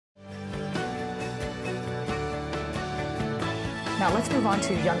Now let's move on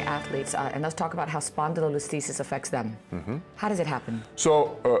to young athletes and let's talk about how spondylolisthesis affects them. How does it happen?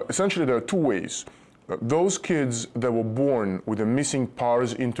 So essentially there are two ways. Those kids that were born with a missing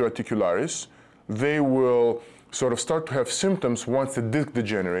pars interarticularis, they will sort of start to have symptoms once the disc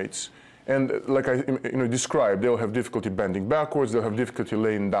degenerates. And like I described, they'll have difficulty bending backwards, they'll have difficulty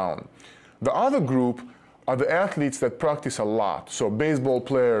laying down. The other group are the athletes that practice a lot. So baseball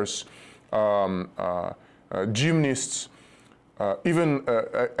players, gymnasts, even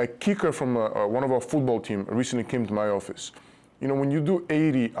a kicker from one of our football team recently came to my office. You know, when you do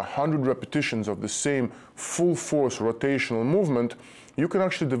 80, 100 repetitions of the same full force rotational movement, you can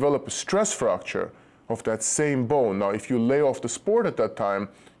actually develop a stress fracture of that same bone. Now, if you lay off the sport at that time,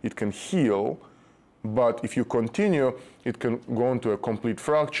 it can heal, but if you continue, it can go into a complete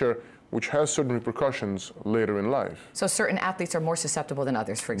fracture, which has certain repercussions later in life. So certain athletes are more susceptible than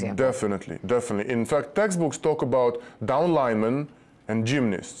others, for example? Definitely, definitely. In fact, textbooks talk about down linemen and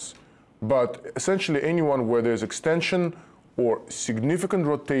gymnasts, but essentially anyone where there's extension or significant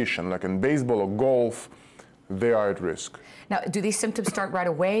rotation, like in baseball or golf, they are at risk. Now, do these symptoms start right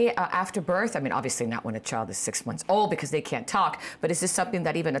away after birth? I mean, obviously not when a child is 6 months old because they can't talk, but is this something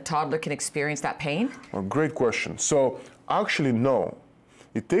that even a toddler can experience that pain? Well, great question. So actually, no.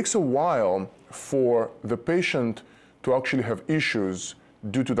 It takes a while for the patient to actually have issues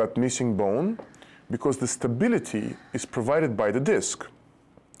due to that missing bone because the stability is provided by the disc.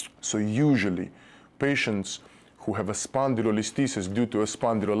 So usually, patients who have a spondylolisthesis due to a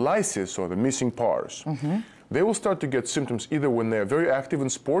spondylolysis or the missing pars, they will start to get symptoms either when they're very active in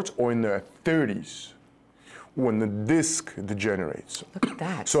sports or in their 30s, when the disc degenerates. Look at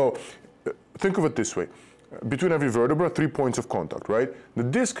that. So think of it this way. Between every vertebra, 3 points of contact, right? The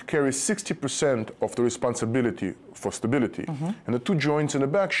disc carries 60% of the responsibility for stability, and the two joints in the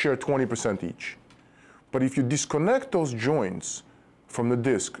back share 20% each. But if you disconnect those joints from the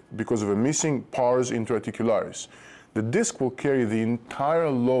disc because of a missing pars interarticularis, the disc will carry the entire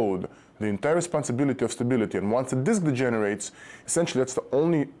load, the entire responsibility of stability. And once the disc degenerates, essentially that's the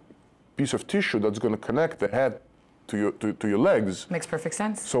only piece of tissue that's going to connect the head to your legs. Makes perfect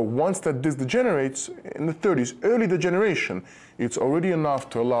sense. So once that disc degenerates, in the 30s, early degeneration, it's already enough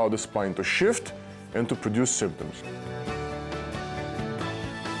to allow the spine to shift and to produce symptoms.